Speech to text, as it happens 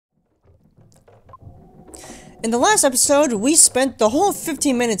In the last episode, we spent the whole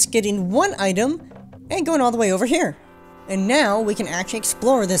 15 minutes getting one item and going all the way over here. And now we can actually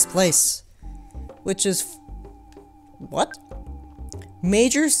explore this place. Which is... what?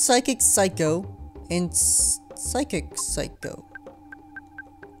 Major Psychic Psycho and Psychic Psycho.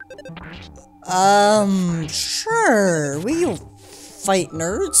 Sure. We fight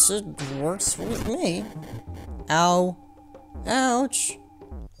nerds. It works with me. Ow. Ouch.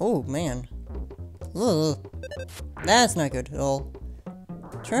 Oh, man. Ugh. That's not good at all.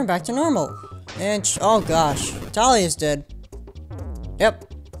 Turn back to normal. And oh gosh, Talia's dead.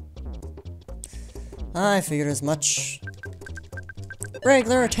 Yep. I figured as much.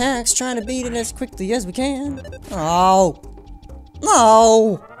 Regular attacks, trying to beat it as quickly as we can. Oh.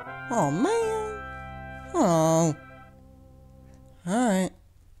 No. Oh man. Oh. Alright.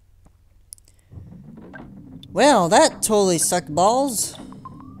 Well, that totally sucked balls.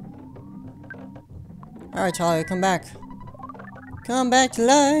 Alright, Talia, come back. Come back to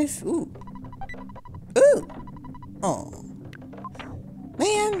life. Ooh. Ooh. Oh.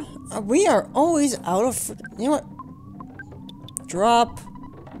 Man, we are always out of... you know what? Drop.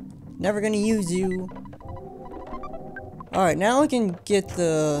 Never gonna use you. Alright, now we can get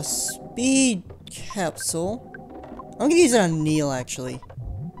the speed capsule. I'm gonna use it on Neil, actually.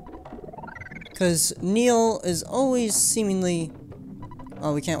 Because Neil is always seemingly...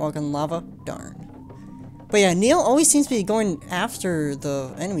 oh, we can't walk on lava? Darn. But yeah, Neil always seems to be going after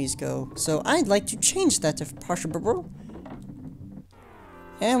the enemies go, so I'd like to change that if possible.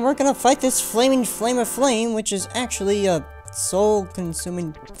 And we're gonna fight this flaming flame of flame, which is actually a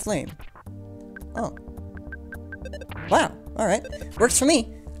soul-consuming flame. Oh. Wow, alright. Works for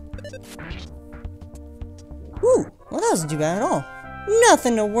me. Woo! Well, that wasn't too bad at all.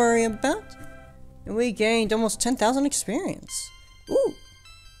 Nothing to worry about. And we gained almost 10,000 experience. Ooh!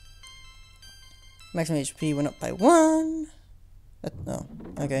 Maximum HP went up by 1. Oh,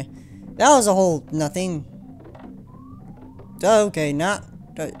 okay. That was a whole nothing. Okay, not...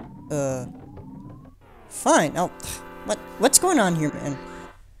 fine. Oh, what's going on here, man?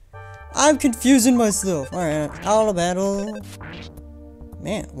 I'm confusing myself. Alright, out of battle.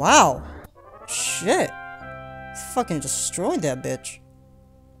 Man, wow. Shit. Fucking destroyed that bitch.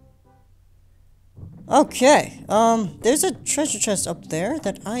 Okay, there's a treasure chest up there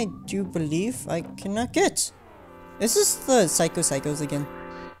that I do believe I cannot get. Is this the Psychos again?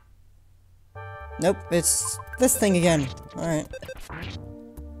 Nope, it's this thing again. Alright.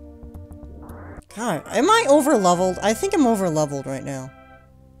 God, am I over-leveled? I think I'm over-leveled right now.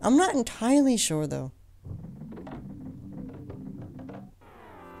 I'm not entirely sure, though.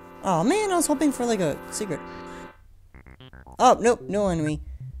 Oh man, I was hoping for, like, a secret. Oh, nope, no enemy.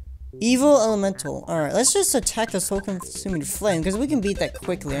 Evil Elemental. Alright, let's just attack the soul-consuming flame, because we can beat that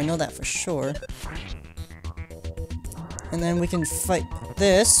quickly, I know that for sure. And then we can fight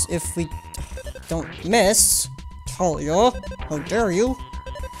this if we don't miss. Talia, how dare you?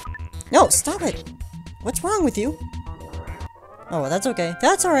 No, stop it! What's wrong with you? Oh, well, that's okay.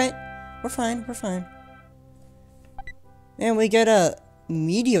 That's alright. We're fine, we're fine. And we get a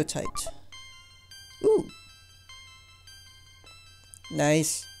Meteorite. Ooh.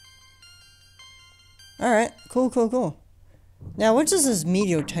 Nice. Alright, cool. Now, what does this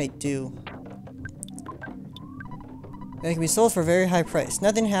Meteorite do? It can be sold for a very high price.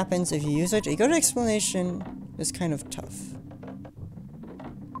 Nothing happens if you use it. A good explanation is kind of tough.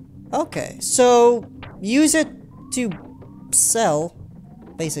 Okay, so use it to sell,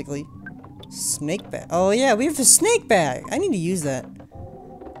 basically. Snake bag. Oh yeah, we have a snake bag. I need to use that.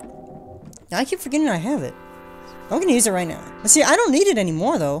 I keep forgetting I have it. I'm gonna use it right now. See, I don't need it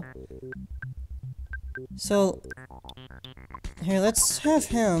anymore though. So, here, let's have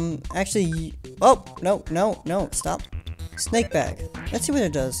him actually... oh, no, stop. Snake bag. Let's see what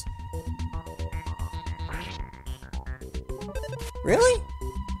it does. Really?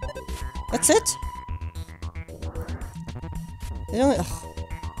 That's it? They only... ugh.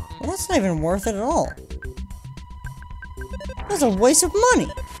 Well, that's not even worth it at all. That's a waste of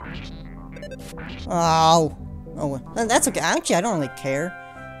money. Oh. Oh, well, that's okay. Actually, I don't really care.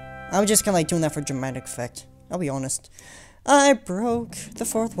 I'm just kind of like doing that for dramatic effect. I'll be honest. I broke the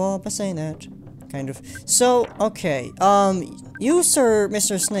fourth wall by saying that. Kind of. So, okay. You, sir,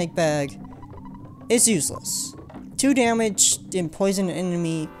 Mr. Snakebag, is useless. 2 damage and poison an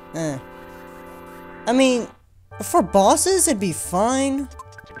enemy. I mean, for bosses, it'd be fine.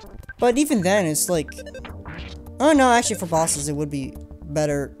 But even then, it's like... oh, no, actually, for bosses, it would be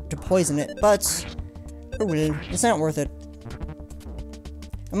better to poison it. But, it's not worth it.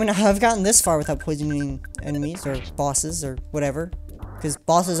 I mean, I've gotten this far without poisoning enemies, or bosses, or whatever. Because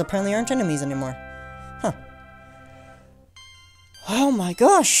bosses apparently aren't enemies anymore. Huh. Oh my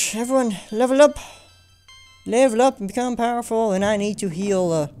gosh, everyone level up. Level up and become powerful, and I need to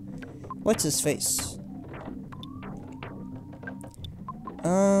heal, what's his face?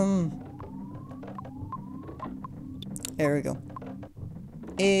 There we go.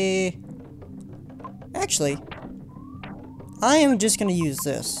 Actually, I am just gonna use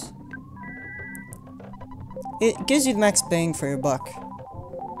this. It gives you the max bang for your buck.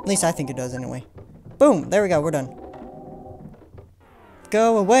 At least I think it does anyway. Boom! There we go, we're done.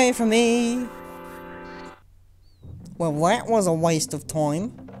 Go away from me! Well, that was a waste of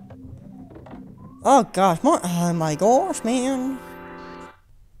time. Oh gosh, more- oh my gosh, man.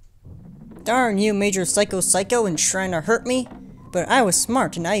 Darn you, Major Psycho, and trying to hurt me. But I was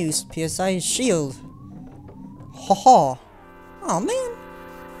smart and I used PSI's shield. Haha. Oh man.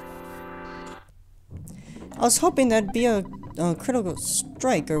 I was hoping that'd be a critical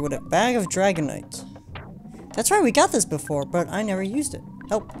strike or what, a bag of Dragonite. That's right, we got this before, but I never used it.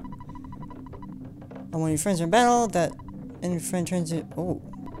 Help. And when your friends are in battle, that and your friend turns it. Oh.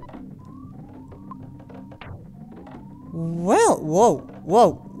 Well, whoa,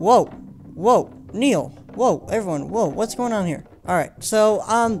 Neil, whoa, everyone, whoa, what's going on here? Alright, so,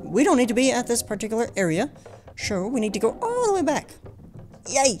 we don't need to be at this particular area. Sure, we need to go all the way back.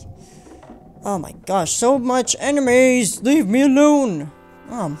 Yay! Oh my gosh, so much enemies! Leave me alone!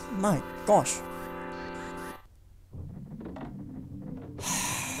 Oh my gosh.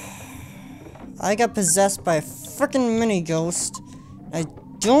 I got possessed by a freaking mini ghost. I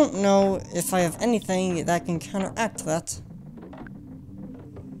don't know if I have anything that can counteract that.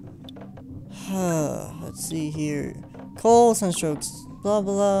 Let's see here. Cold, sunstrokes, blah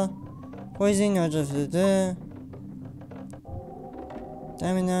blah. Poison,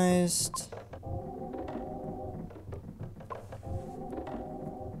 Diamondized.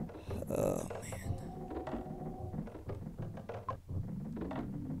 Oh man.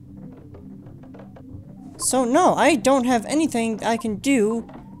 So no, I don't have anything I can do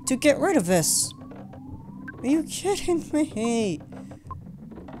to get rid of this. Are you kidding me?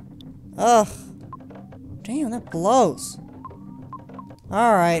 Ugh. Damn, that blows.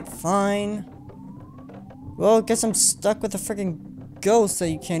 Alright, fine. Well, guess I'm stuck with a freaking ghost that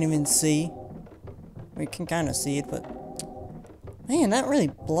you can't even see. We can kind of see it, but... Man, that really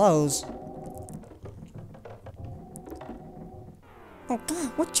blows. Oh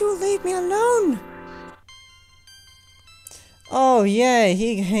god, would you leave me alone? Oh, yay,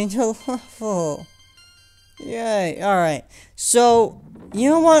 he gained a level. Yay, alright. So, you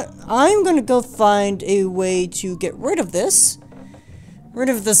know what? I'm gonna go find a way to get rid of this. Rid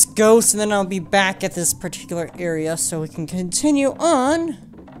of this ghost, and then I'll be back at this particular area so we can continue on.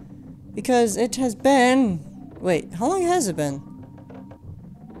 Because it has been... Wait, how long has it been?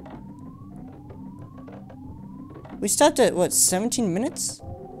 We stopped at, what, 17 minutes?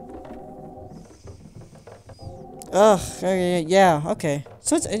 Ugh, yeah, okay.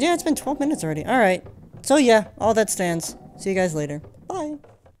 So it's, yeah, it's been 12 minutes already. Alright. So yeah, all that stands. See you guys later.